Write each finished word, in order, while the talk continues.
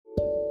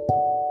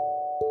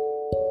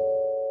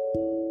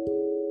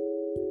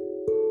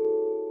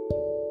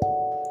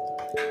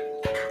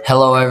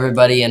Hello,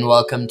 everybody, and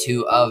welcome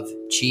to Of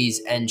Cheese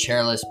and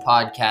Chairless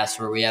podcast,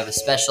 where we have a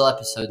special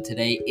episode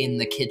today in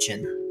the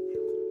kitchen.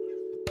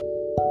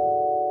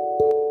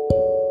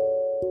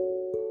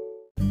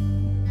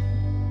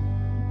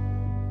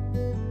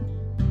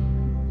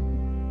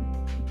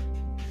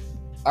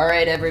 All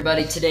right,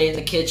 everybody, today in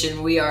the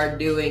kitchen we are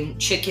doing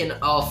chicken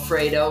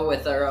Alfredo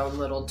with our own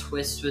little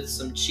twist with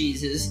some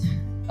cheeses.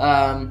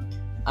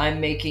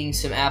 I'm making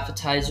some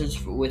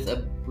appetizers with a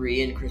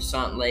brie and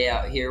croissant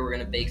layout here. We're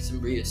going to bake some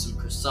brie with some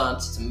croissants.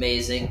 It's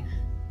amazing.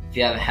 If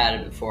you haven't had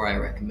it before, I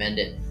recommend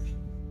it.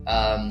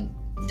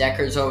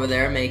 Decker's over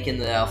there making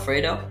the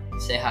Alfredo.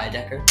 Say hi,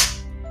 Decker.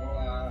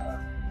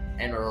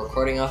 And we're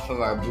recording off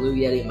of our Blue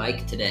Yeti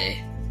mic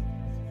today.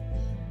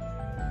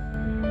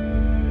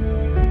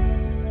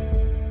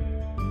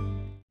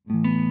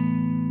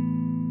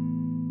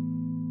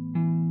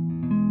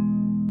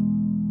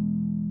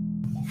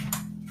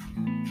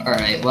 All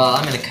right, well,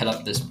 I'm going to cut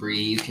up this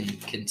brie. You can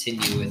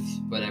continue with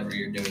whatever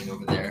you're doing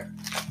over there.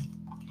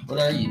 What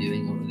are you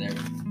doing over there?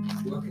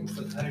 Looking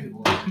for cutting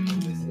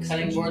boards. The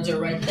cutting boards are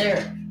right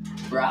there,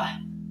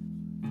 brah.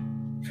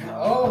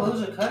 Oh,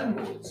 those are cutting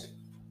boards.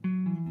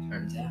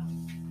 Turns out.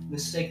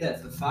 Mistake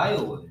that for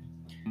firewood.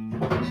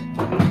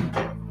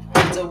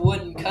 It's a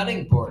wooden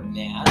cutting board,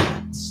 man.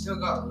 It's still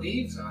got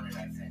leaves on it,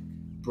 I think.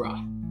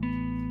 Bruh.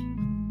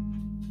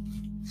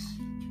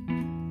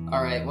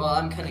 Alright, well,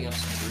 I'm cutting up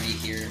some brie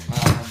here.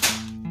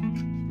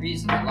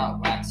 Brie's a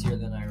lot waxier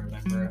than I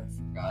remember. I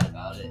forgot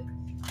about it.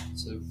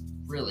 It's a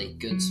really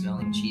good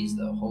smelling cheese,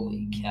 though.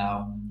 Holy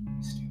cow.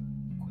 Let's do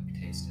a quick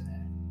taste of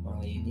that.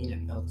 Well, you need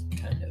it melted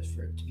kind of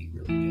for it to be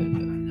really good,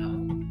 but I know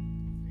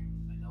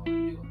what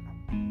I'm doing.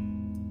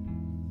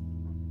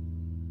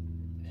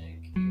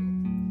 Thank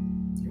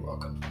you. You're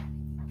welcome.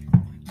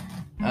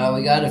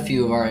 We got a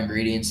few of our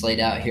ingredients laid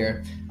out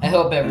here. I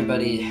hope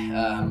everybody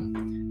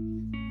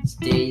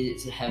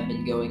days have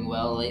been going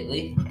well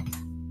lately.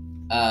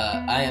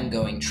 I am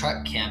going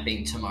truck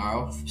camping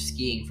tomorrow,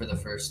 skiing for the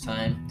first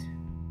time.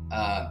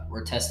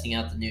 We're testing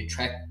out the new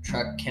truck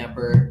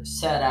camper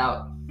set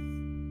out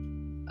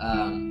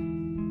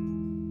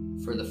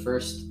for the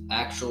first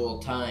actual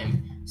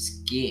time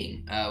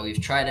skiing.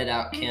 We've tried it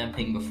out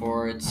camping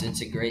before.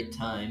 It's a great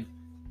time,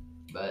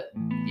 but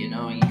you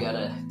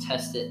gotta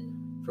test it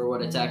for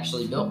what it's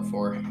actually built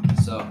for.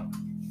 So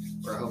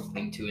we're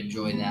hoping to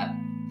enjoy that.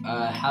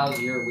 How's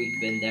your week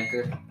been,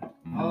 Decker?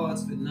 Oh,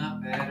 it's been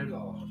not bad at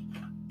all.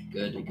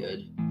 Good.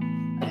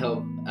 I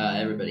hope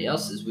everybody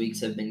else's weeks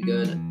have been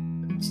good.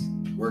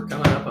 We're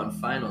coming up on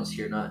finals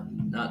here,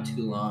 not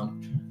too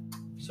long.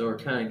 So we're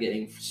kind of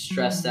getting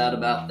stressed out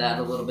about that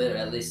a little bit.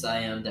 At least I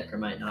am. Decker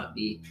might not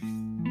be.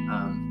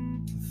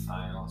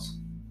 Finals.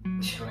 I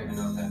don't even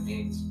know what that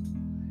means.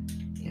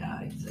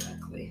 Yeah,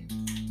 exactly.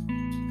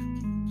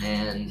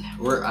 And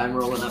I'm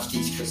rolling up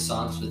these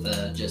croissants with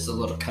just a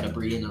little cut of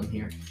brie in them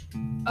here.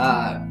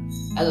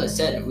 As I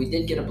said, we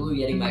did get a Blue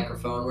Yeti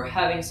microphone. We're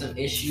having some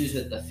issues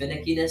with the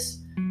finickiness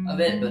of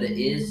it, but it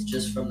is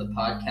just from the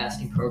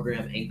podcasting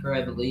program Anchor,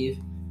 I believe.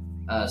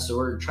 So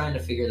we're trying to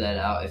figure that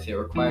out. If it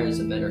requires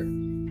a better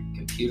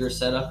computer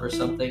setup or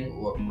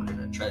something, we're going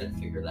to try to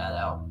figure that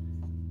out.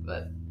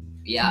 But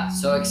yeah,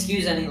 so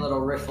excuse any little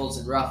riffles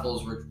and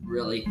ruffles. We're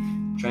really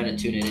trying to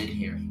tune it in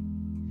here.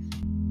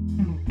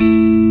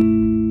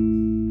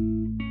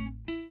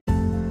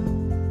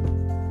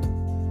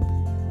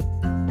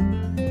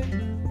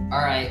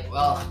 Alright,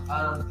 well,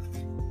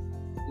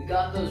 we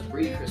got those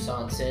brie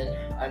croissants in.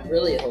 I'm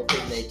really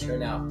hoping they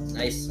turn out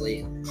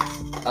nicely.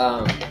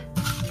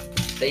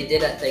 They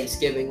did at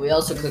Thanksgiving. We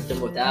also cooked them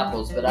with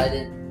apples, but I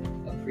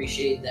didn't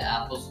appreciate the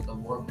apples with the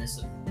warmness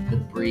of the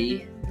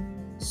brie.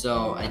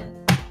 So I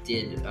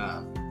did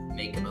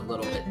make them a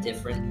little bit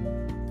different.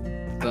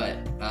 But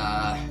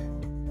I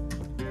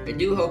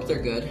do hope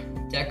they're good.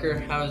 Decker,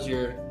 how's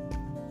your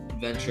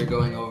adventure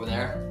going over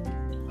there?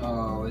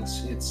 Oh,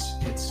 it's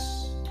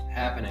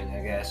happening,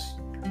 I guess.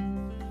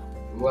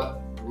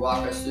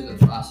 Walk us through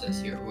the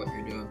process here, what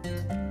you're doing.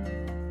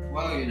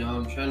 Well,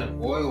 I'm trying to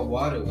boil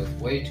water with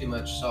way too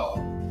much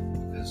salt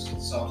because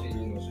salty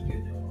noodles are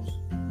good noodles.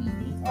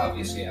 Mm-hmm.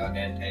 Obviously al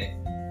dente.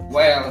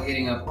 While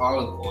heating up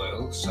olive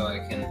oil so I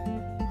can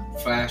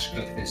flash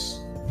cook this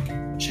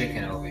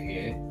chicken over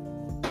here.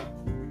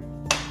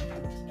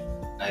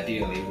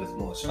 Ideally with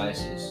more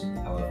spices.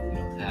 However, we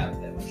don't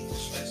have that much more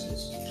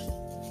spices.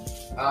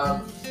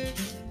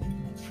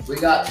 We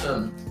got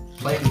some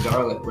plain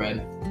garlic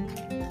bread,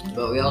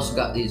 but we also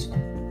got these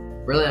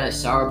really nice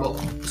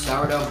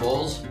sourdough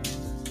bowls.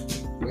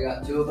 We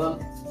got 2 of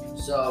them,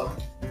 so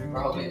we're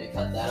hoping to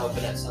cut that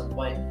open at some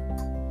point.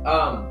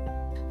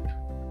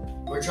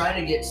 We're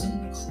trying to get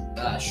some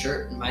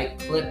shirt and mic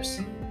clips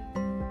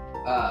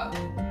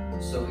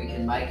so we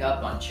can mic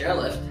up on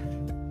chairlift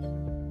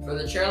for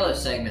the chairlift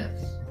segment,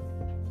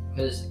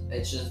 because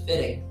it's just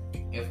fitting.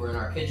 If we're in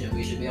our kitchen,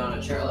 we should be on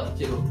a chairlift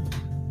too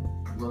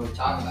when we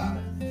talk about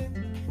it.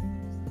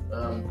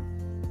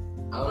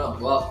 I don't know.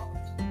 Well,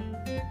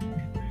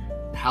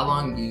 how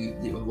long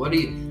what are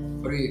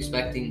you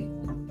expecting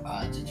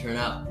to turn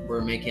out? We're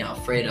making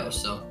Alfredo,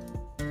 so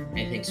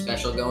Anything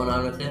special going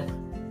on with it?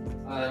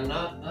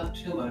 Not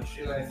too much.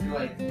 I feel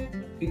like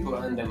people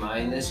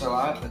undermine this a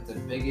lot, but the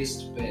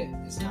biggest bit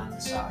is not the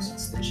sauce;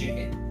 it's the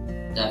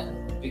chicken.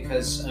 Definitely.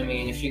 Because I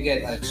mean, if you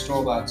get like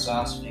store-bought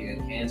sauce, if you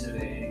get cans of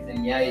it,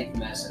 then yeah, you can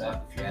mess it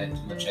up if you add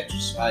too much extra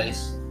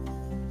spice.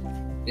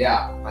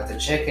 Yeah, but the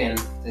chicken,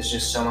 there's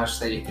just so much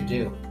that you could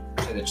do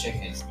to the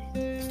chicken,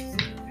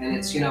 and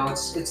it's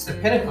it's the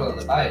pinnacle of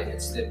the bite.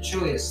 It's the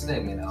chewiest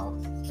thing,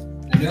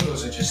 The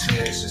noodles are just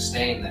there to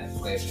sustain that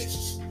flavor.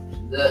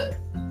 The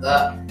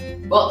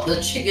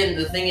chicken.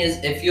 The thing is,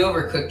 if you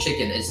overcook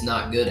chicken, it's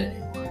not good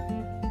anymore.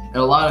 And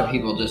a lot of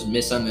people just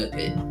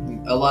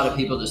A lot of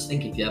people just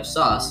think if you have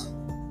sauce,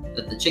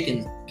 that the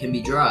chicken can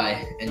be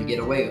dry and get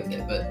away with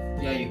it, but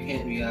yeah, you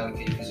can't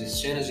reallocate because as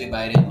soon as you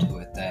bite into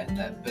it,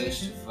 that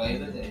burst of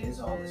flavor that is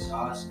all the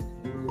sauce,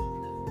 and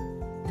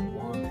the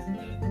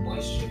warmth, the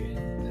moisture,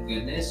 and the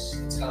goodness,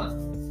 it's gone.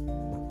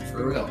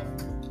 For real.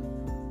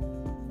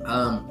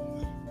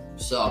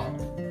 So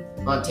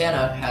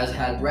Montana has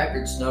had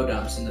record snow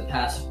dumps in the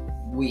past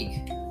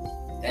week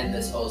and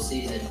this whole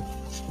season.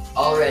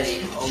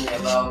 Already, only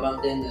about a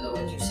month into the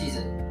winter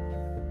season,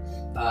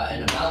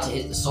 and about to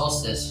hit the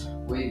solstice,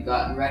 we've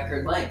gotten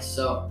record lengths.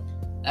 So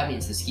that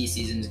means the ski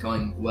season is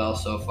going well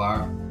so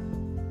far.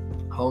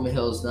 Home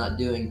Hill's not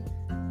doing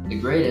the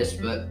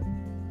greatest, but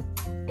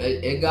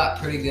it got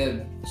pretty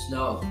good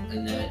snow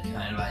and then it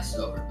kind of iced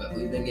over. But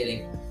we've been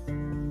getting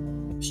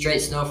straight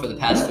snow for the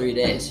past 3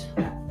 days.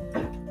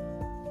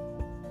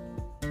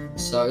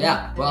 So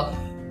yeah, well,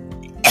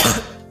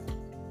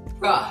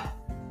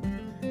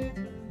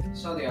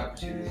 saw the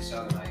opportunity,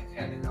 saw the mic,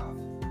 had to cough.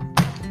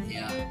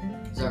 Yeah,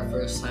 it's our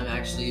first time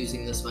actually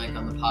using this mic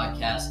on the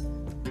podcast.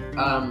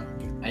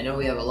 I know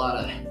we have a lot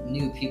of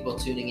new people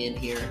tuning in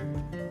here.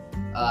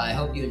 I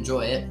hope you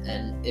enjoy it,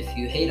 and if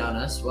you hate on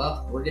us,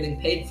 well, we're getting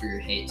paid for your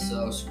hate,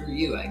 so screw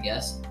you, I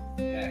guess.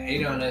 Yeah,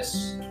 hate on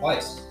us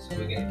twice, so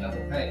we get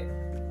double pay.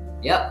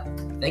 Yep,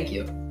 thank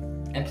you.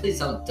 And please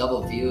don't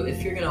double view.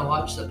 If you're gonna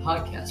watch the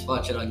podcast,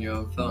 watch it on your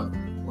own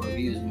phone. More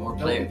views, more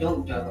players.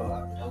 Don't double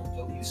up.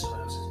 Don't use someone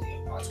else's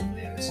name. Watch what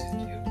they're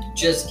listening to.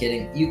 Just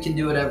kidding. You can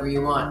do whatever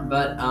you want,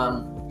 but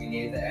we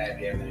need the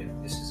ad revenue.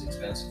 This is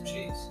expensive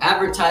cheese.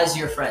 Advertise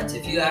your friends.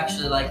 If you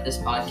actually like this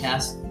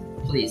podcast,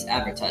 please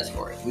advertise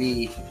for it.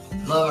 We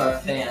love our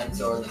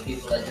fans or the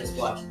people that just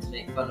watch it to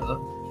make fun of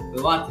them.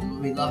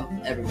 We love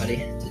everybody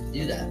to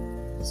do that.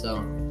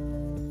 So,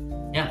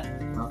 yeah.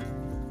 Well,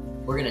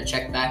 we're gonna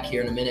check back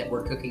here in a minute.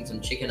 We're cooking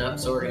some chicken up,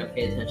 so we're gonna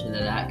pay attention to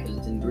that because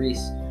it's in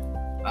grease.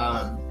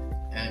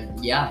 And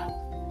yeah.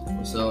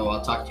 So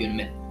I'll talk to you in a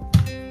minute.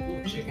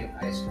 Ooh, chicken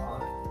ice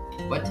on.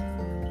 What?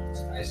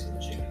 It's ice in the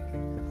chicken.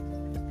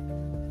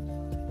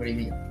 What do you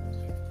mean?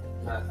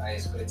 Not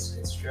ice, but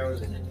it's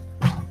frozen in.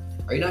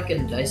 Are you not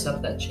gonna dice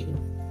up that chicken?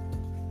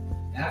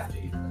 After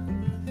you cook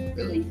it.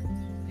 Really?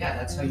 Yeah,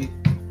 that's how you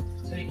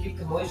keep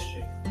the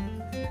moisture.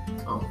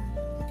 Oh,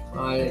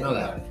 I didn't know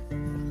that.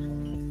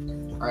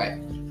 All right,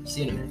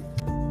 see you in a minute.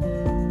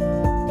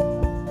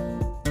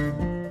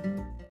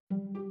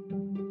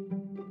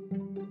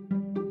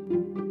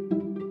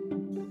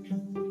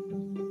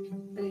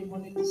 They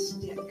wanted to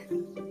stick.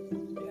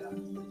 Yeah.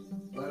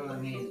 Well, I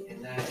mean,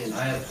 and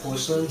I have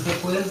porcelain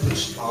cookware,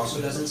 which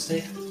also doesn't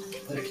stick,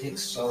 but it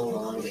takes so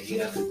long to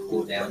heat up and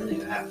cool down that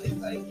you have to,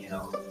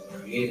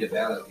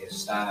 redevelop your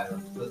style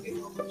of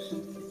cooking almost.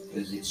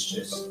 Because it's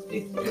just,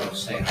 it'll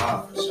stay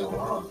hot for so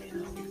long,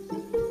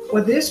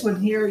 Well, this one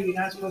here, you're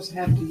not supposed to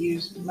have to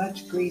use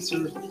much grease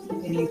or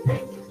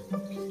anything.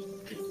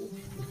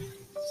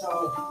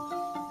 So,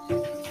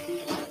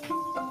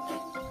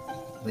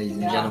 Ladies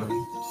and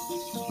gentlemen,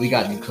 we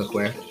got new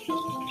cookware,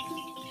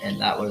 and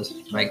that was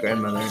my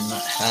grandmother and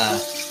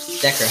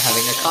Decker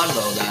having a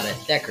convo about it.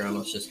 Decker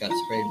almost just got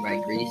sprayed by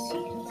grease.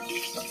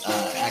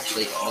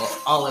 Actually,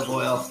 olive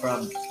oil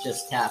from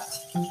Just Tapped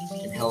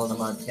in Helena,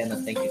 Montana.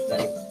 Thank you,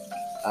 Betty.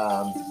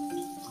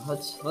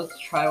 Let's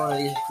try one of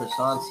these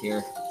croissants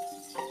here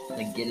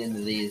and get into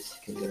these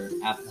because they're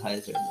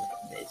appetizer and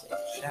they're amazing.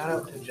 Shout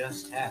out to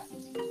Just Tap.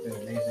 They're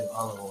amazing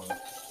olive oil.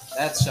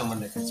 That's someone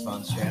that could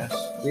sponsor us.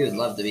 We would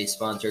love to be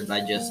sponsored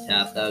by Just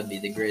Tap. That would be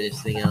the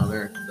greatest thing on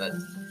earth, but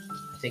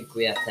I think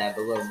we have to have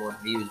a little more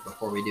views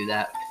before we do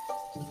that.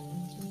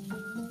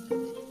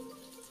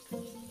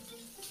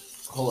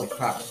 Holy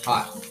crap, it's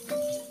hot.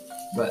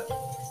 But,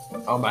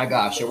 oh my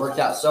gosh, it worked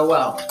out so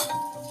well.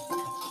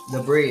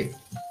 The brie,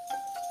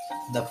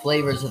 the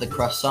flavors of the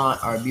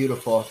croissant are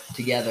beautiful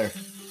together.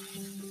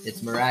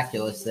 It's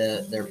miraculous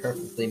that they're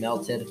perfectly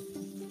melted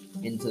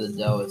into the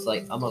dough. It's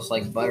like almost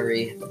like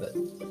buttery, but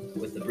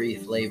with the brie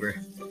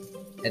flavor.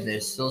 And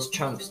there's still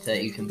chunks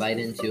that you can bite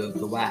into of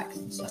the wax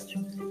and such.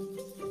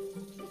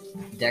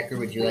 Decker,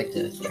 would you like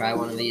to try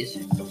one of these?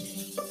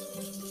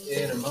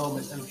 In a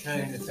moment, I'm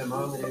trying to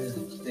thermometer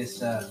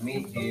this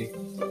meat here.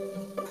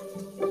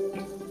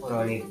 What do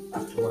I need?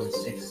 Up to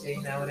 160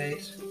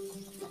 nowadays?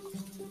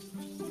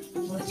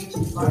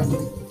 165.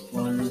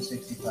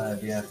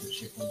 165, yeah, for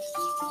chicken.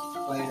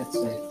 Playing it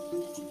safe.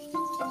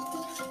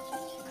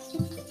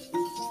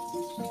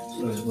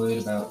 I was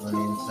worried about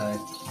running inside.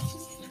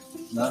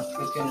 Not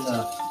cooking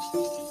enough.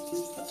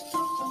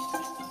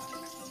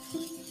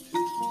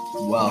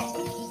 Well,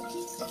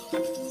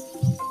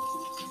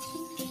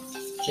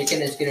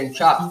 chicken is getting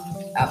chopped.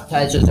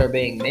 Appetizers are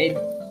being made.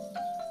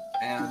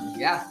 And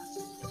yeah,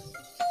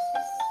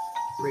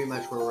 pretty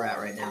much where we're at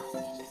right now.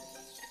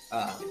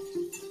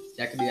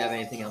 Jack, do you have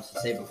anything else to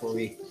say before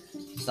we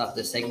stop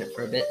this segment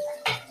for a bit?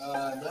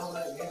 No,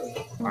 not really.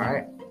 All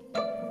right.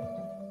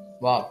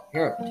 Well,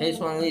 here,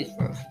 taste one of these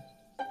first.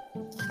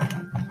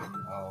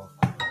 Oh,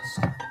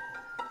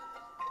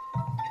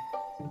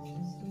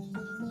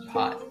 It's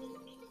hot.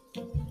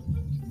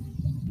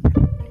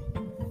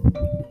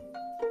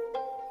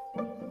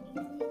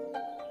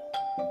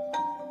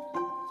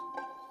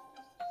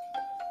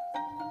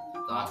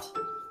 Thoughts?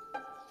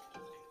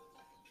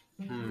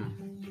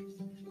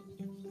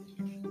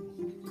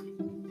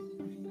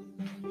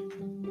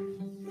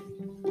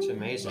 It's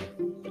amazing.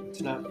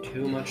 It's not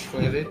too much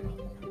flavor.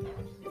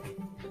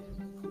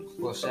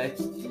 We'll say.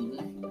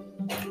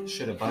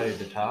 Should have buttered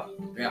the top.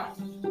 Yeah.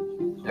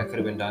 That could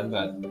have been done,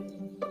 but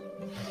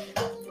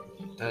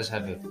it does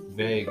have a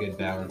very good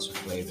balance of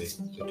flavor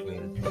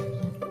between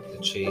the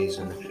cheese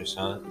and the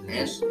croissant.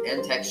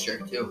 And texture,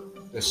 too.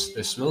 The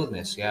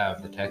smoothness, yeah,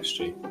 of the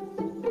texture.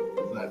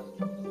 But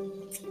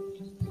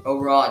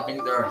overall, I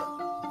think they're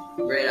a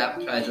great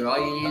appetizer. All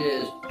you need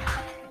is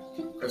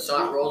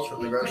croissant rolls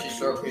from the grocery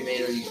store,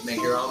 pre-made, or you can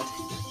make your own.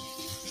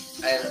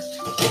 And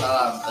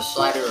a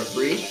slider of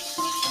brie.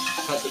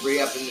 Cut the brie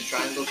up into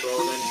triangles,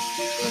 roll it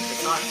in the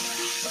croissant.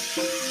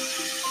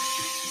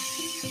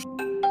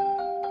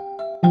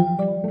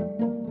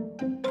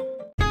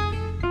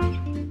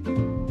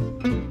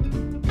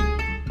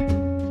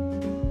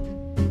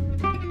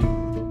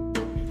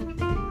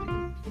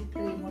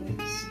 They wanted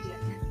to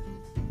stick.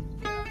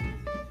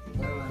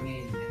 Well, I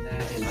mean,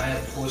 and I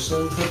have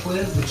porcelain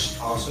cookware, which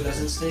also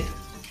doesn't stick,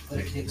 but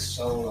it takes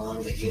so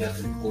long to heat up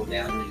and cool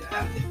down that you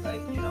have to,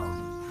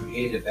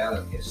 create a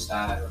delicate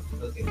style of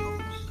cooking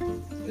almost.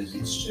 Because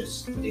it's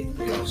just,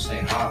 it'll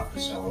stay hot for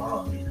so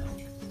long.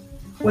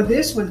 Well,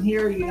 this one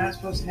here, you're not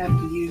supposed to have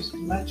to use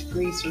much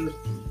grease or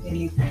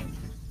anything.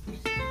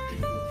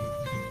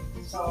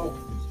 So,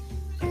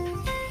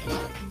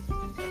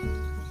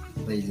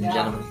 Ladies and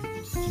gentlemen,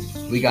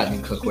 we got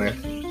new cookware.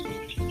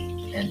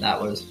 And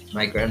that was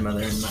my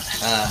grandmother and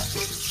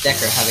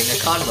Decker having a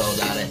convo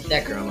about it.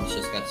 Decker almost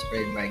just got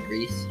sprayed by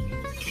grease.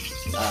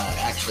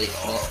 Actually,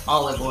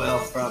 olive oil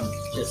from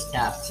Just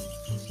Tapped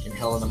in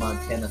Helena,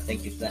 Montana.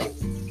 Thank you for that.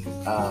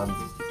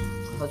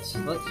 Let's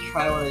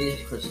try one of these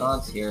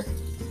croissants here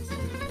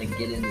and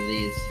get into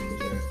these.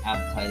 They're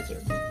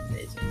appetizer.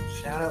 Amazing.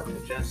 Shout out to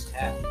Just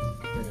Tap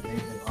for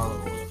amazing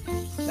olive oil.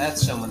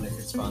 That's someone that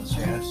could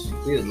sponsor us.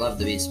 We would love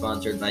to be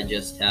sponsored by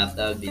Just Tap.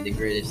 That would be the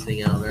greatest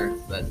thing on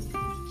earth. But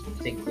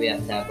I think we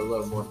have to have a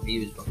little more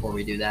views before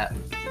we do that.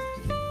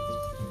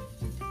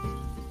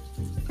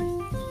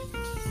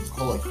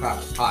 Holy crap,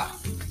 it's hot.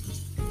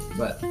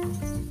 But,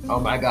 oh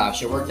my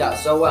gosh, it worked out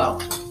so well.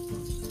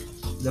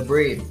 The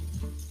brie,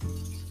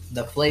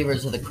 the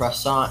flavors of the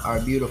croissant are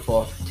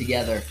beautiful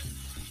together.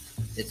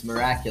 It's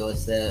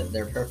miraculous that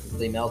they're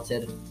perfectly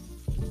melted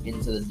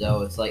into the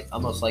dough. It's like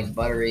almost like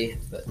buttery,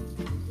 but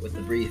with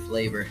the brie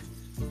flavor.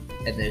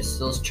 And there's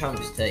those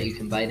chunks that you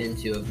can bite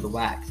into of the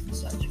wax and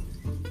such.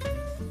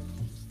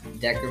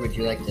 Decker, would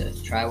you like to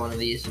try one of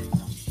these?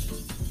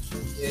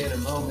 Yeah, in a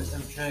moment,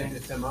 I'm trying to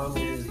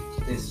thermometer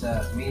this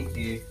meat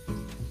here.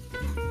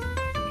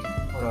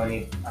 What do I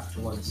need? Up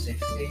to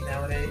 160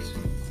 nowadays?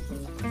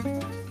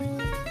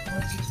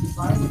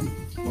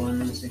 165.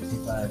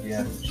 165,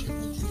 yeah.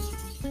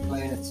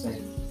 Playing it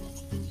safe.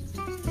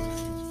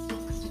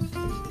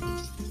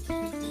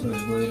 So I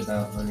was worried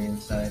about on the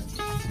inside.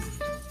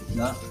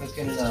 Not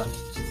cooking enough.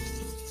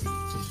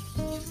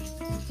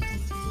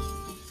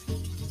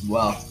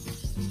 Well,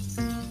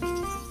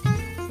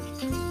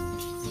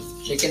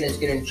 chicken is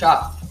getting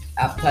chopped.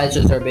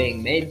 Appetizers are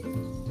being made.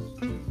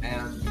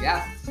 And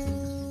yeah,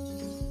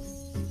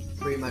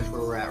 pretty much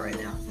where we're at right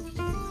now.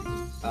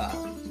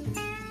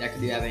 Decker,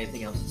 do you have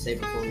anything else to say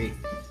before we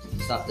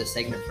stop this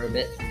segment for a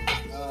bit?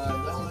 No,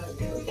 not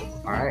really.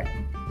 All right.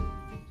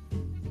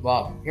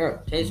 Well,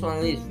 here, taste one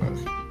of these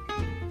first.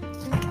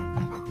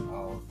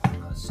 Oh, I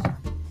must.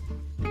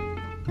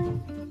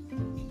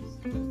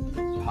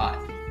 It's hot.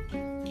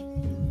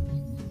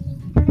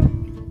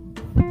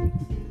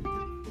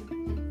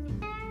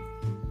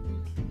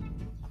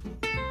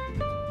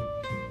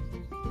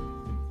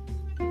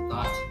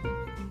 Thoughts?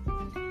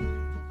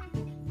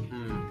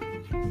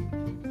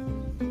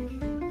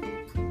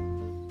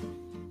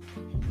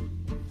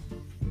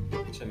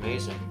 It's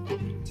amazing.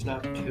 It's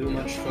not too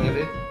much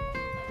flavor.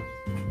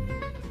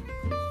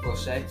 We'll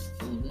say.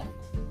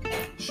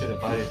 Should have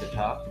buttered the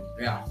top.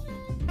 Yeah.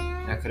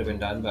 That could have been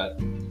done, but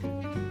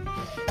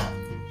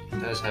it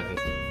does have a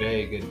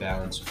very good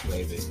balance of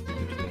flavor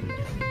between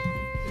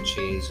the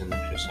cheese and the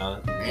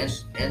croissant.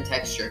 And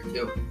texture,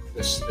 too.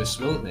 The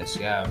smoothness,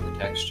 yeah, of the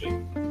texture.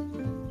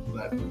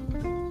 But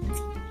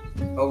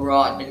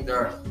overall, I think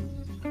they're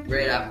a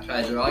great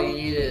appetizer. All you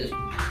need is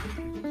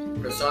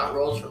croissant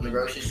rolls from the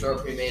grocery store,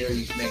 pre-made, or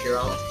you can make your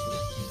own.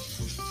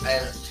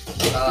 And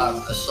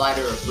a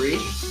slider of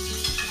brie.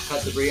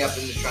 Cut the brie up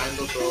into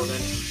triangles, roll it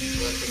in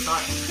with the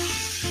croissant.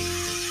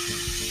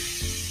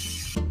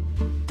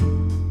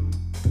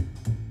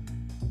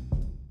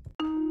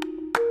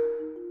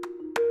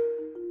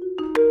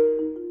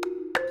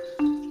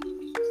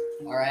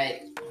 All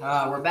right,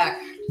 we're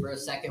back for a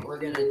second. We're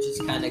gonna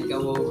just kind of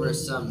go over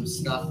some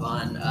stuff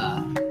on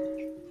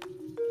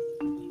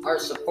our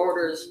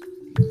supporters,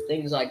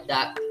 things like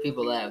that,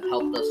 people that have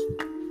helped us.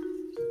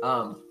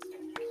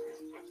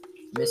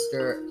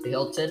 Mr.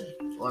 Hilton,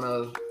 one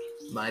of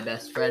my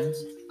best friends,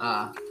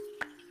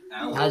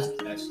 has,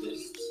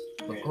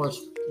 of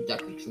course,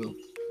 Decker True,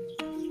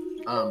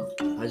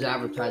 has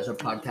advertised our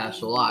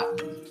podcast a lot,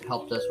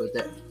 helped us with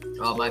it.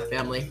 My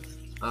family,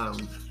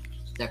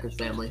 Decker's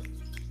family,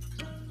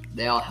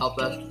 they all help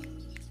us.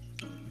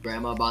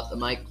 Grandma bought the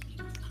mic.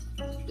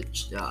 The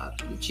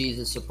cheese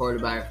is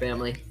supported by our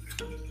family.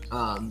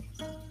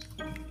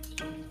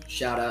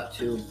 Shout out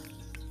to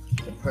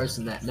the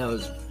person that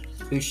knows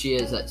who she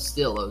is that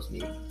still owes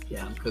me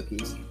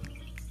cookies.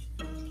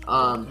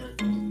 And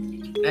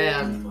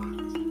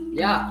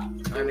yeah,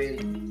 I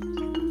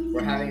mean,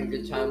 we're having a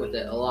good time with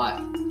it a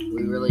lot.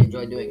 We really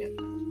enjoy doing it.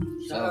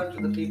 Shout out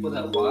to the people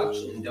that watch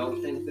and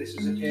don't think this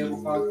is a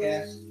terrible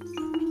podcast.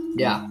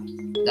 Yeah,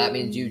 that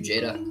means you,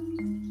 Jada.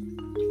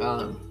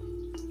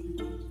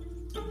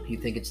 If you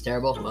think it's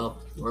terrible, well,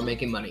 we're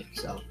making money,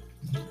 so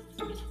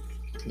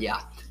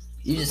yeah.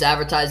 You just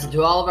advertised it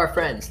to all of our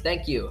friends.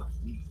 Thank you.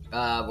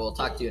 We'll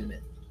talk to you in a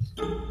minute.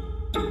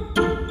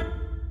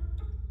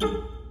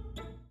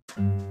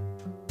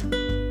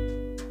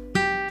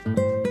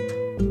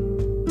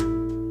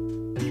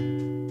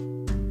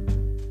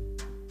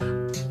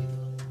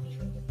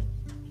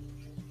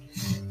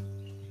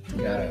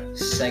 Got a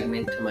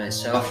segment to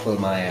myself with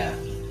my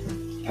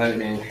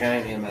partner in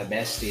crime and my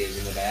bestie is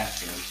in the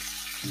bathroom.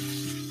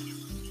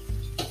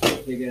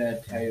 Figured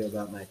I'd tell you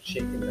about my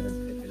chicken that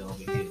I'm cooking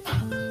over here.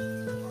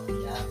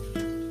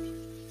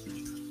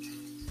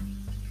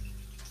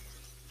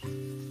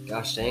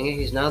 Gosh dang it,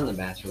 he's not in the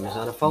bathroom. He's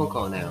on a phone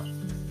call now.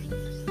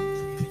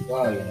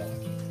 Well,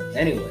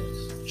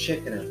 Anyways,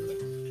 chicken I'm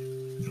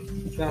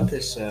cooking. Got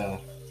this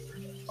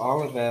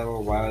olive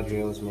oil, wild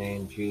rosemary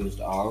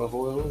infused olive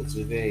oil. It's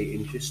a very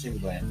interesting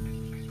blend.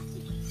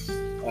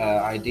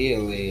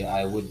 Ideally,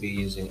 I would be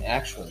using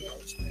actual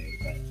rosemary,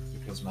 but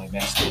because my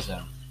best is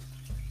a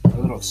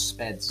little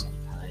sped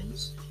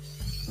sometimes,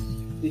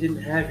 he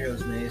didn't have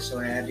rosemary, so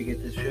I had to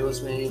get this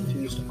rosemary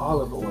infused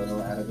olive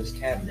oil out of his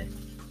cabinet.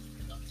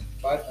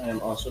 But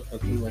I'm also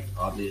cooking with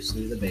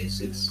obviously the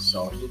basics,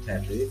 salt and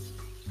pepper,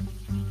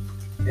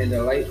 and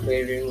a light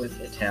flavoring with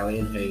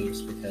Italian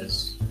herbs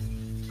because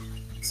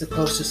it's the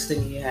closest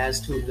thing he has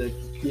to a good,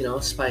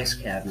 spice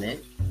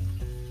cabinet.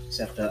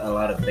 Except a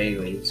lot of bay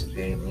leaves,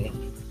 apparently.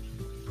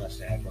 Must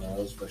have one of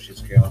those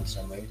bushes growing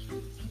somewhere.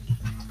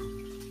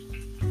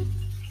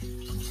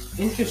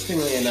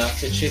 Interestingly enough,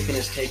 the chicken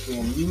is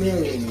taking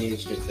 1,000,000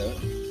 years to cook.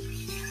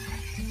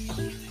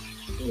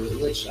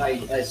 Which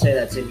I say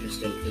that's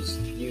interesting because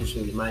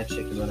usually my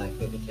chicken when I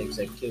cook it takes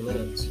like 2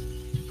 minutes.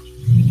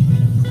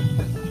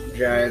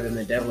 Drier than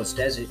the Devil's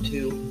Desert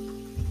too,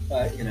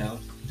 but it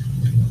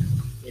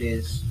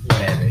is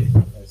whatever,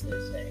 as they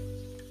say.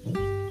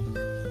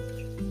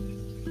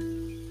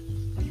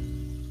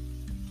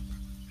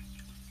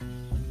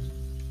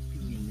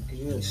 You can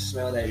really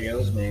smell that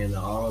rosemary and the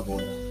olive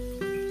oil.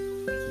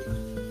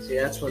 See,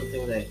 that's one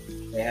thing they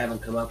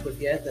haven't come up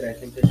with yet that I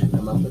think they should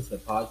come up with for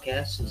the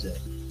podcast is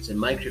a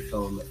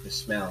microphone with the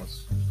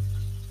smells.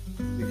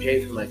 If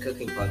Jay for my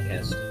cooking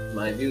podcast,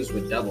 my views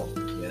would double,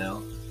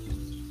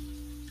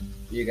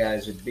 You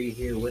guys would be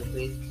here with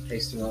me,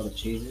 tasting all the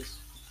cheeses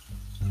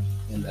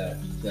and the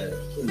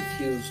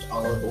infused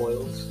olive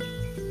oils.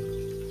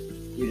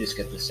 You just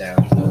get the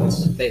sound, so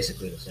it's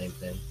basically the same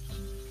thing.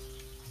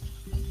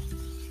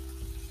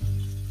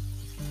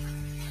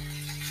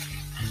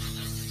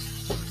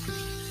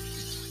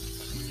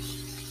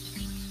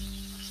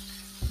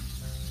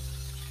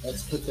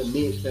 Let's put the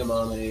meat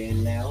thermometer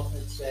in now,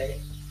 let's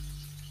say.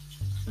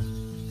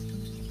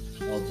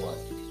 Oh boy.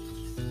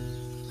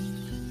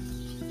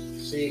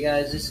 See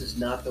guys, this is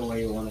not the way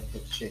you want to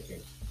cook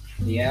chicken.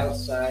 The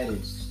outside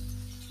is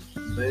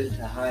burnt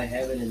to high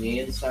heaven and the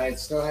inside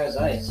still has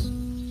ice,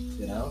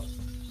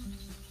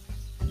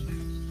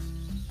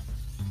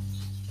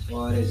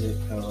 What is it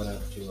coming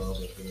up to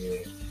over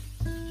here?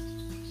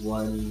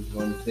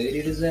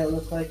 130 does that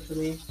look like to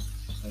me?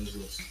 What is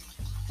this?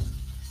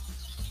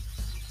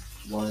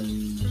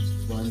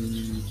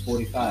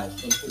 145.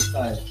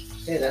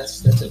 Hey,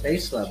 that's a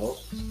base level.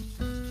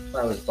 If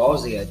I was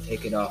ballsy, I'd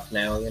take it off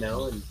now,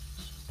 and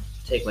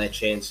take my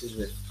chances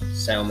with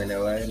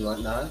salmonella and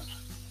whatnot.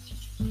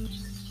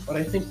 But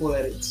I think we'll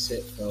let it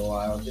sit for a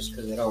while, just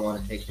because I don't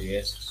want to take the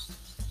risks.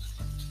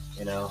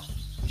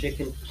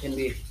 Chicken can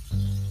be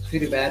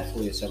pretty bad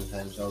for you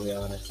sometimes, I'll be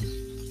honest.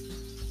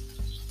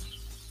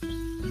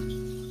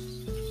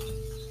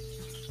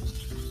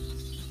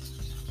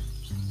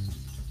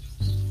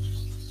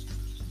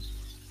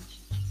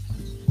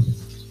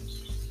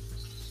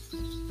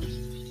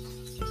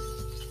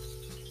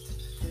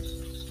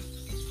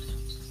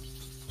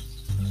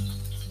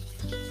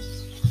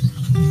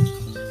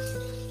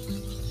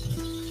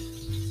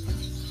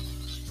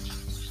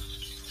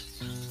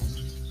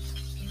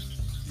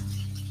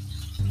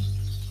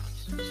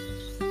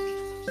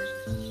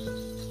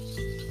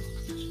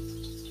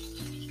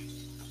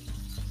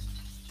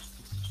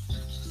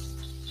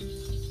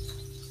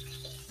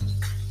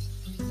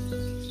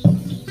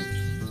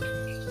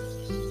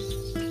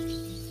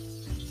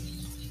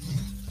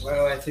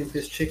 think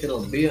this chicken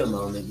will be a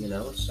moment,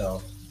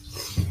 so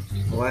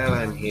while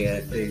I'm here,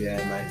 I figure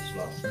I might as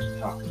well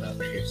talk about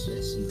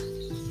Christmas and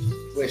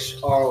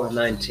wish all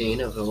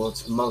 19 of the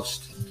world's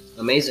most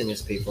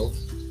amazingest people,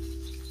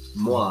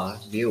 moi,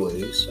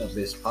 viewers of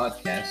this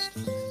podcast,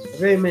 a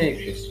very Merry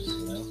Christmas,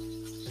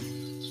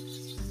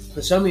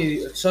 For some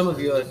of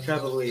you have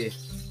probably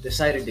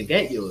decided to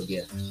get you a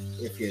gift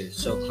if you're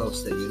so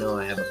close that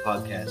I have a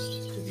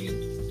podcast to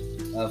view.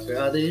 For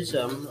others,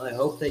 I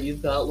hope that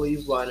you've got what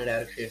you've wanted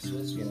out of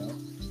Christmas,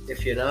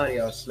 If you're naughty,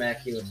 I'll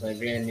smack you with my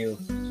brand new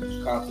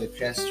copper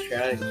chest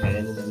frying pan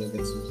and then you'll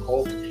get some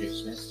coal for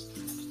Christmas.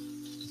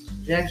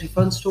 It's actually a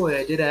fun story.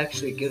 I did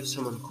actually give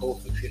someone coal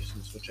for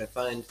Christmas, which I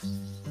find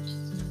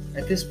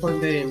at this point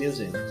very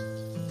amusing.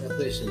 That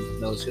person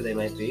knows who they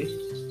might be.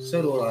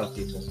 So do a lot of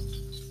people.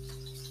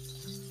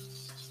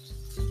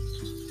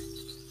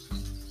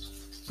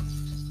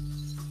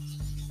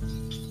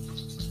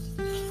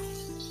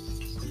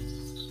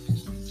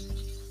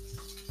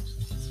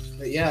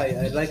 But yeah,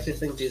 I'd like to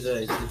think these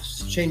are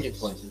changing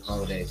points in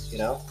holidays,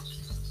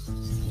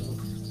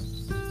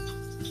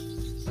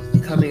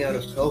 Coming out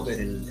of COVID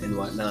and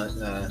whatnot,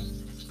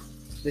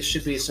 this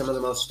should be some of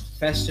the most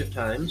festive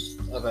times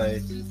of our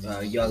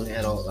young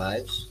adult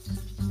lives.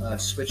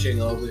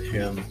 Switching over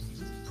from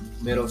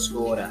middle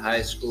school to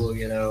high school,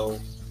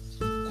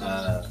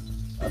 a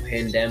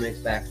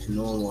pandemic back to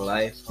normal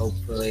life,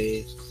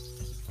 hopefully.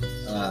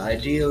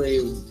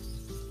 Ideally,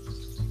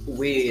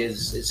 we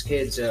as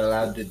kids are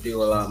allowed to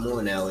do a lot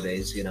more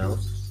nowadays,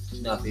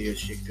 not be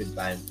restricted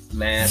by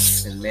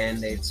masks and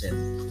mandates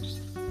and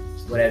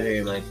whatever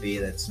it might be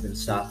that's been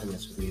stopping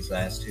us for these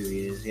last 2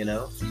 years,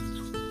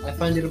 I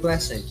find it a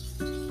blessing.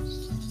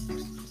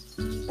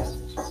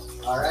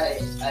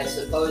 Alright, I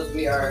suppose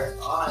we are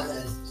on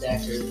as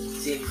Decker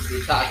seems to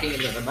be talking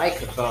into the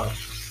microphone.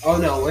 Oh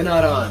no, we're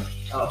not on.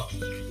 Oh.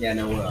 Yeah,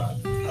 no, we're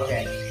on.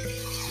 Okay.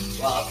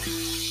 Well,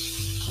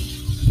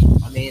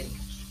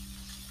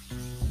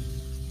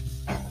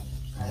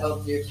 I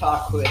hope your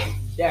talk with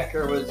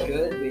Decker was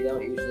good. We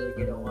don't usually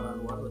get a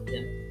one-on-one with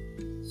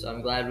him, so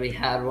I'm glad we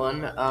had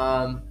one.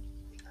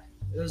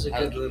 It was a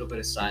good little bit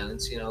of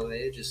silence,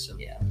 just some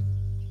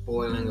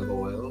boiling of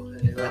oil,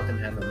 and let them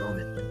have a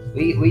moment.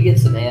 We get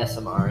some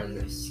ASMR in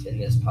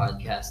this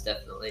podcast,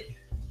 definitely.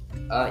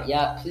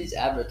 Please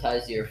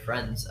advertise to your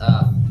friends.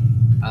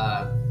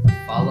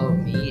 Follow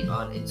me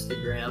on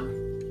Instagram.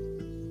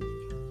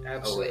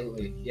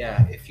 Absolutely.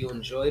 Yeah, if you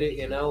enjoyed it,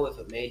 if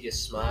it made you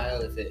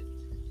smile, if it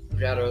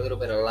brought a little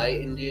bit of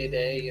light into your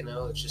day,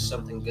 it's just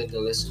something good to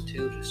listen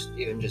to,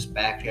 just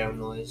background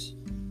noise.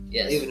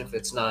 Yes. Even if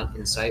it's not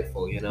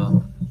insightful,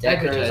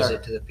 advertise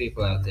it to the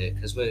people out there,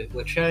 because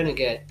we're trying to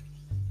get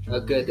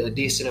a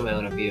decent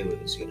amount of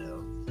viewers,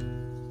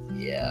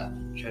 Yeah.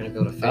 Trying to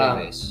build a fan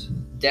base.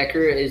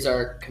 Decker is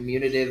our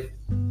communicative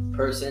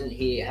person.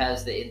 He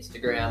has the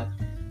Instagram,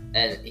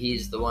 and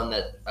he's the one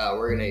that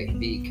we're going to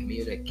be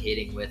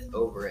communicating with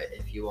over it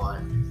if you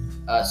want.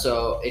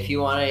 So if you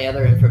want any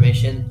other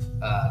information,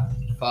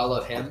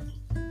 follow him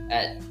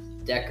at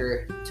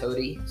Decker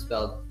Tode,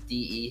 spelled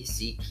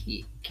DECKERTODE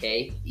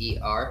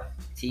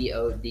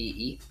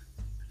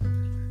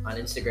on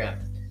Instagram.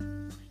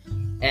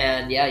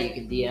 And you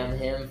can DM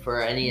him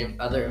for any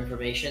other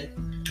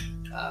information.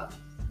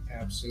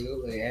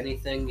 Absolutely.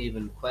 Anything,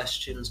 even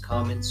questions,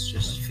 comments,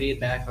 just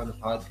feedback on the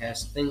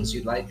podcast, things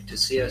you'd like to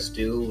see us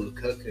do or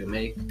cook or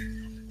make,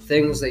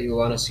 things that you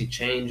want to see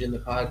change in the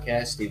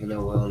podcast, even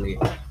though we're only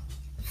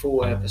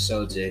 4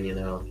 episodes in,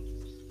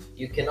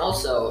 You can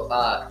also,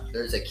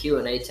 there's a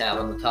Q&A tab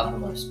on the top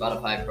of our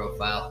Spotify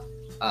profile.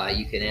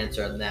 You can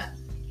answer on that.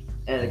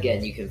 And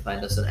again, you can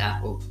find us on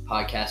Apple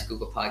Podcasts,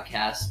 Google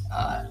Podcasts,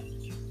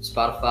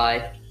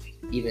 Spotify,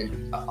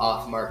 even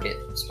off-market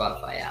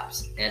Spotify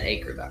apps, and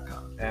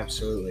Anchor.com.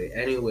 Absolutely.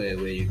 Anywhere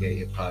where you get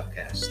your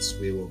podcasts,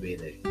 we will be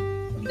there.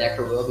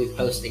 Decker will be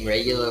posting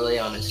regularly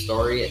on his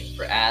story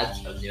for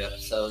ads of new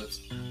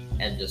episodes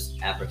and just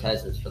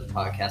advertisements for the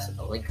podcast with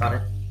a link on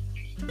it.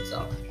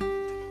 So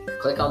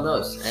click on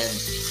those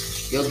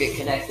and you'll get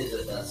connected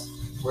with us.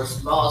 We're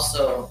small,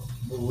 so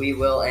we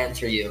will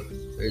answer you.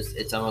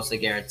 It's almost a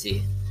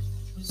guarantee.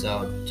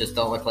 So just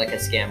don't look like a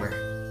scammer.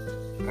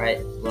 All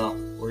right, well,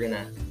 we're going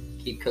to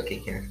keep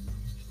cooking here.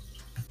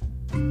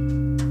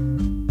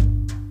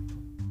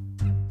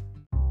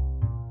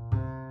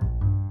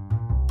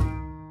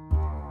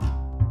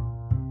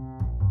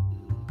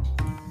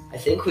 I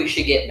think we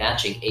should get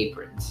matching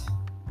aprons.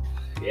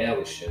 Yeah,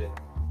 we should.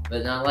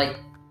 But not like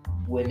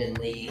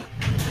womanly,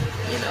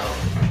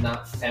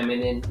 not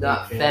feminine.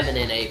 Not aprons.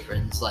 feminine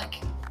aprons, like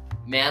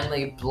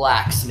manly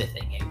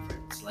blacksmithing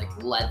aprons, like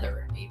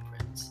leather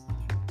aprons.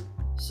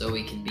 So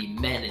we can be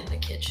men in the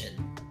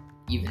kitchen,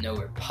 even though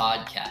we're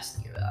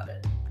podcasting about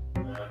it.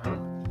 Uh-huh.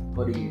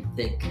 What do you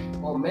think?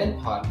 Well, men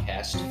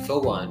podcast,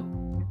 for one.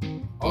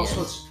 All Yes.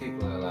 sorts of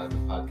people are allowed to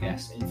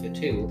podcast. And for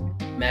 2,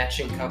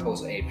 matching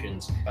couples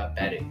aprons, but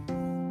better.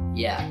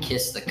 Yeah,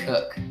 kiss the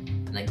cook,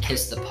 and then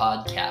kiss the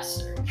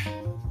podcaster.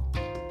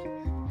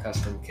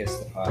 Custom kiss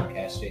the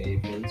podcaster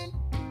aprons.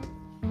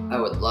 I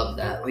would love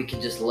that. We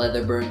could just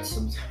leather burn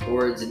some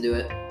words into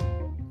it.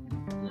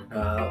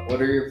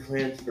 What are your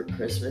plans for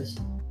Christmas?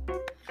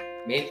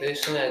 Me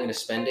personally, I'm going to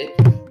spend it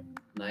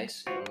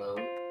nice and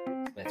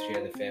alone with my 3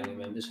 other family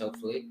members,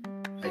 hopefully,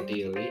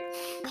 ideally.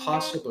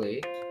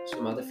 Possibly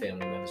some other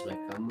family members might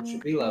come, which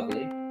would be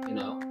lovely, you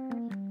know.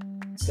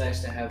 It's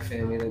nice to have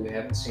family that we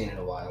haven't seen in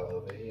a while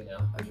over, you know.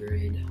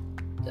 Agreed.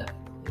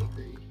 Definitely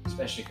agreed.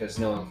 Especially because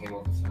no one came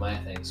over for my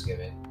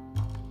Thanksgiving.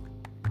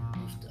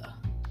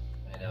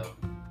 I know.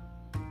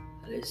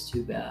 That is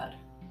too bad.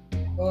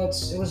 Well,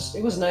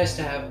 it was nice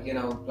to have, you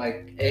know,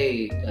 like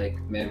a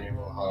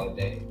memorable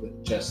holiday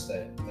with just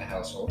the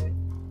household.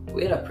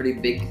 We had a pretty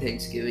big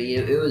Thanksgiving.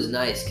 It was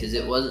nice because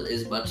it wasn't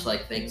as much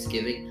like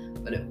Thanksgiving,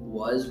 but it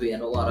was. We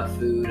had a lot of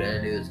food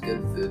and it was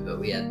good food, but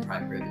we had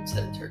prime rib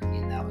instead of turkey,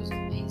 and that was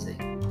amazing.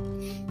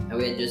 And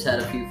we had just had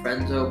a few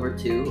friends over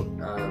too,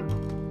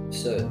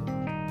 so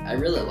I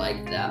really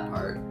liked that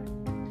part.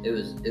 It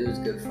was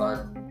good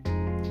fun.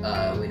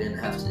 We didn't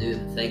have to do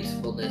the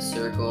thankfulness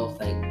circle,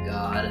 thank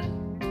God.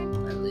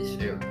 My least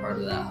favorite part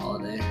of that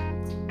holiday.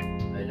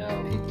 I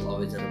know, people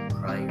always end up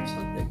crying or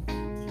something.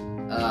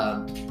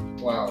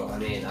 Well, I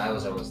mean, I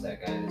was almost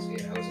that guy this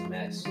year. I was a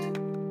mess.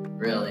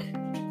 Really?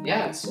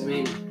 Yes, I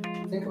mean,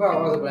 think about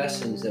all the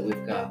blessings that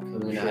we've got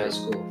coming into high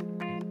school.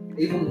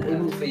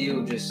 Even for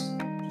you, just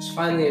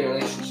finding a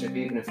relationship,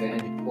 even if it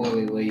ended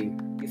poorly, where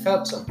you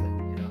felt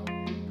something, you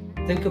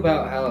know. Think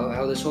about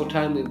how this whole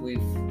time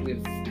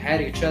we've had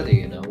each other,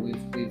 you know.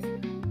 We've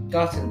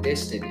gotten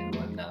distant and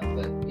whatnot,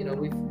 but you know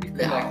we've come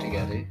back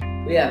together.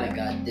 We haven't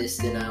got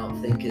distant, I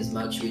don't think, as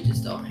much. We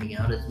just don't hang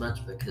out as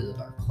much because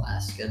of our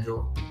class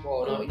schedule.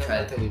 Well, we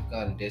tried that we've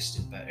gotten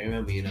distant, but I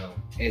remember, you know,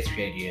 8th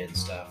grade year and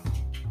stuff.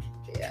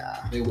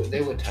 Yeah.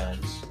 There were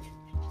times.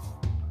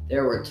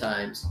 There were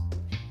times.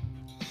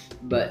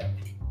 But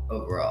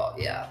overall,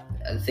 yeah.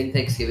 I think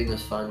Thanksgiving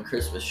was fun.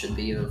 Christmas should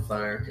be even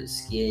funner because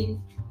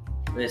skiing.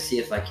 I'm going to see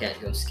if I can't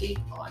go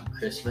skiing on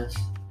Christmas.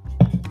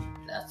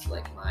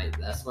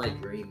 That's my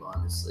dream,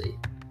 honestly.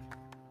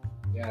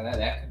 Yeah,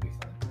 that could be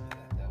fun.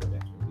 That would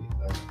definitely be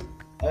fun.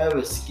 I have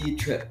a ski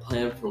trip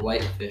planned for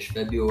Whitefish,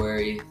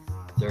 February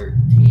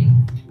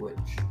 13th, which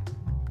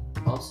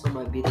also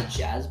might be the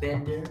jazz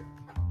band dinner.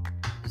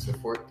 It's the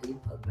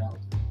 14th of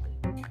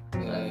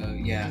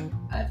Valentine's. Yeah.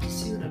 I have to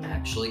see when I'm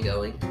actually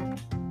going,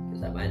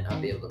 because I might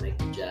not be able to make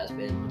the jazz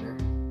band dinner.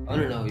 Oh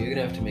no, you're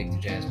gonna have to make the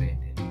jazz band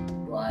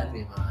dinner. Well, I haven't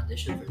even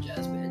auditioned for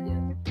jazz band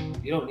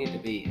yet. You don't need to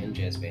be in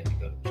jazz band to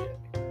go to the jazz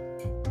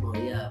band. Well,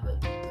 yeah,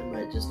 but I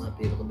might just not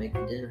be able to make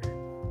the dinner.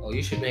 Well,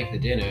 you should make the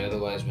dinner,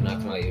 otherwise we're not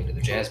gonna let you into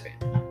the jazz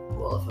band.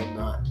 Well, if I'm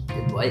not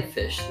in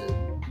Whitefish,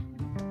 then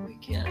I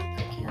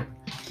can't.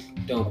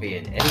 Don't be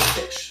in any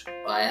fish.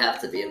 Well, I have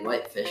to be in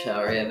Whitefish. I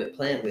already have it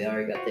planned. We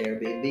already got the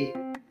Airbnb.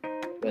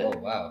 But Oh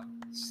wow,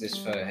 it's this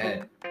far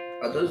ahead.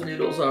 are those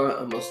noodles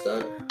almost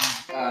done?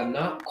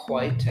 Not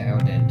quite al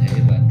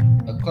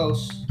dente, but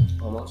close,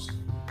 almost.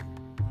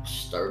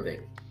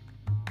 Starving.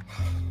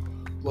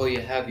 Well,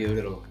 you have your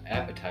little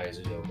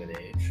appetizers over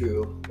there.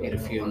 True. Eat a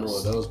few more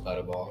of those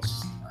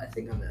butterballs. I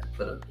think I'm gonna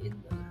put them in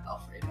the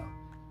Alfredo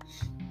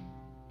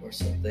or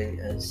something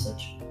as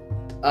such.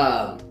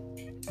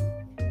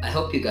 I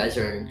hope you guys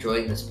are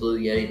enjoying this Blue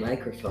Yeti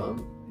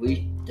microphone.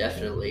 We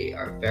definitely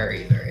are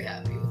very, very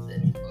happy with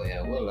it. Oh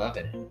yeah, we're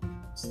loving it.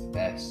 It's the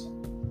best.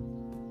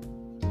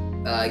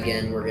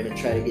 Again, we're gonna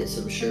try to get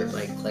some shirt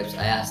mic clips.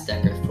 I asked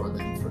Decker for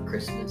them for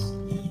Christmas.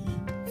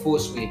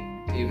 Forcemeat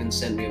even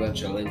sent me a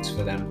bunch of links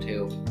for them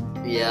too.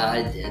 Yeah,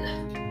 I did.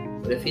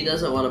 But if he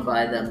doesn't want to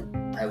buy them,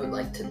 I would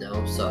like to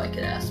know so I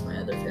could ask my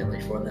other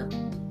family for them.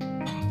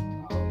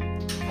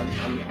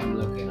 I'm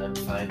looking. I'm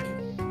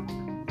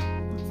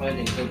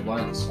finding good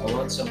ones. I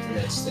want something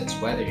that's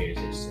weather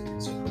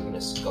resistant. So if we're gonna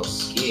go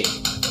skiing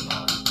with them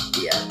on.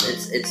 Yeah,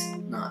 it's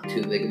not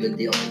too big of a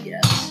deal, I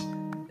guess.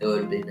 It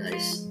would be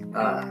nice.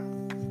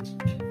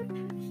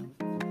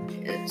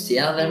 And see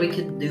how then we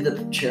could do the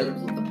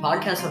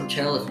podcast on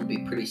chairlift would be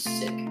pretty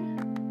sick.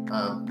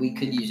 We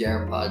could use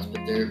AirPods,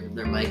 but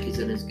their mic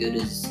isn't as good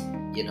as,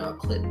 you know, a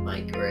clip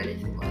mic or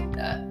anything like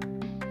that.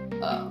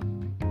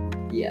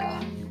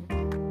 Yeah.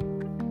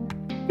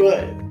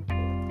 But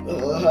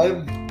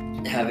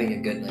I'm having a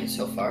good night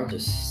so far,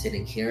 just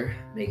sitting here,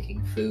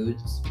 making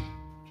foods,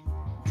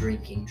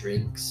 drinking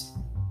drinks.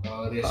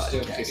 Oh, they're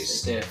still pretty Podcasting.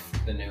 stiff,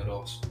 the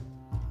noodles.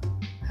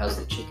 How's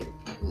the chicken?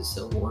 Is it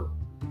still warm?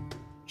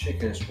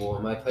 Chicken is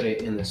warm. I put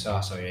it in the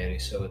sauce already,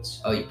 so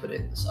it's... Oh, you put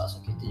it in the sauce.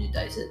 Okay, did you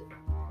dice it?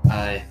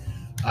 I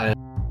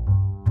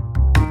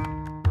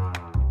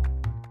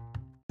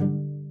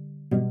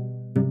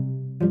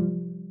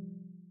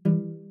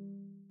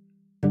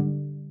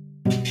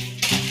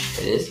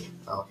It is?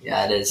 Oh,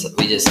 yeah, it is.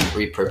 We just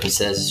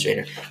repurposed it as a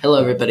strainer. Hello,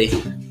 everybody.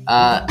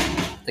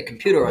 The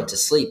computer went to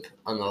sleep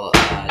on the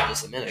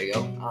just a minute ago.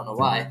 I don't know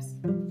why.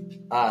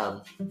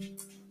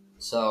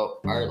 So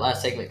our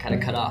last segment kind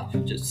of cut off,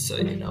 just so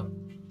you know.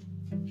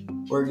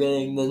 We're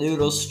getting the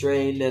noodles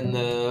strained and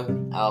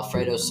the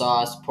Alfredo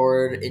sauce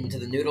poured into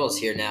the noodles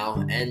here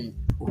now, and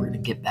we're gonna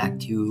get back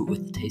to you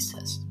with the taste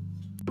test.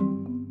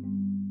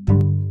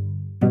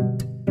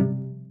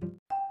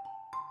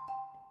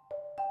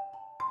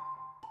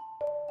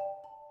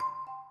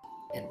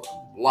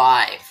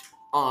 live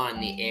on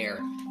the air.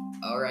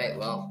 All right,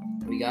 well,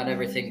 we got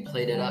everything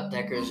plated up.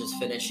 Decker's just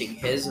finishing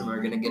his, and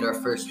we're gonna get our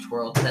first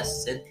twirl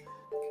tests in.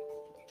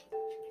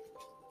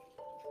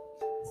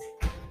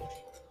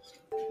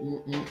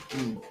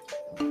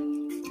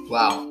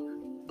 Wow,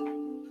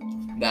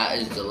 that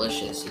is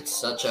delicious. It's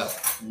such a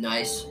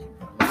nice,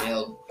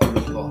 mild,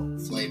 beautiful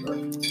flavor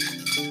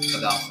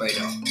of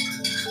Alfredo.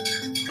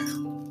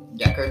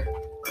 Decker,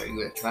 are you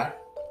gonna try?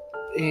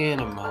 In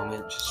a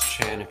moment, just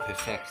trying to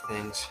perfect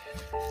things.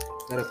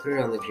 Gotta put it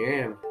on the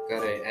gram.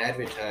 Gotta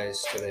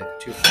advertise to the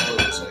 2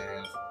 followers I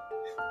have.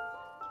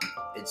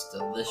 It's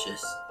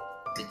delicious.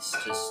 It's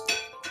just...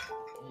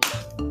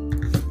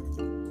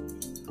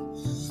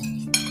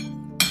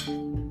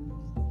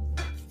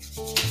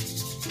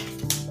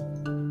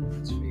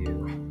 It's for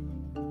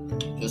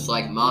you. just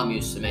like Mom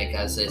used to make,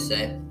 as they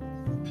say.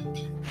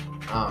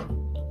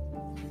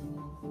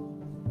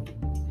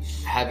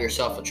 Have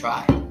yourself a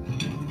try.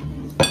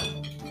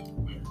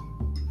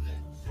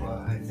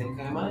 Well, I think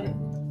I might.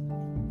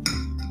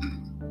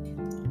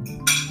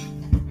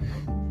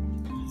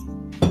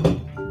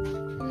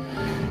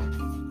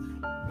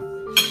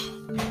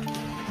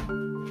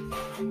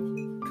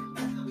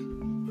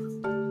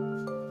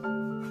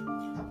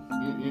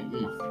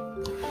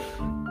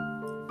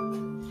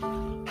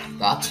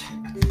 Thoughts?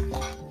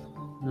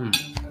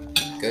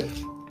 Good.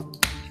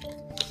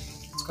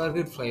 It's got a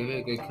good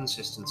flavor, good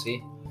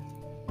consistency.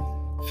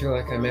 I feel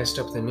like I messed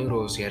up the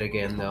noodles yet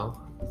again, though.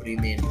 What do you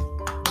mean?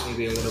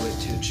 Maybe a little bit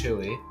too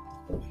chewy.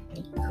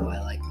 No, I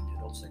like the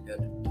noodles. They're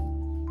good.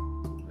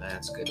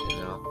 That's good to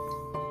know.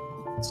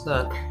 It's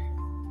not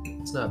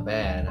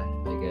bad,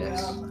 I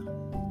guess.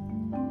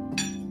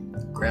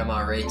 Grandma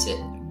rates it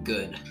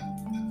good.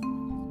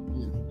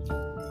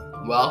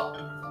 Well,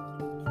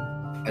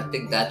 I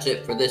think that's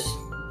it for this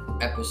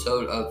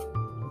episode of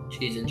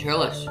Cheese and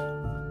Churlish.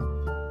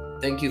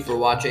 Thank you for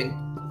watching.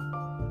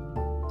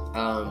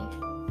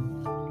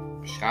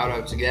 Shout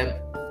outs again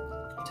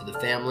to the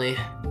family.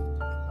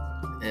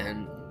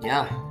 And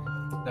yeah.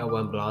 That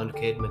one blonde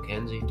kid,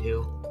 Mackenzie,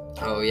 too.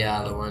 Oh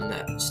yeah, the one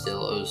that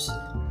still owes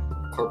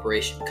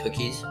corporation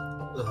cookies.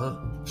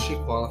 She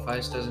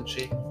qualifies, doesn't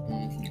she?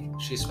 Mm-hmm.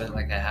 She spent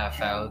like a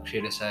half hour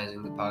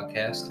criticizing the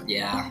podcast.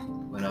 Yeah.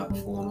 We're not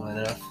formal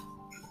enough.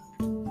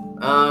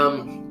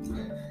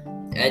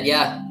 And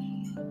yeah,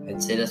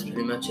 I'd say that's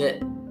pretty much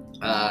it.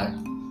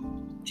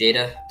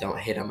 Jada, don't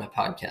hate on my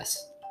podcast.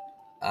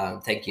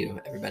 Thank you,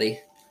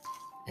 everybody.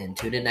 And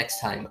tune in next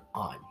time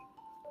on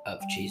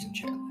Of Cheese and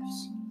Churlish.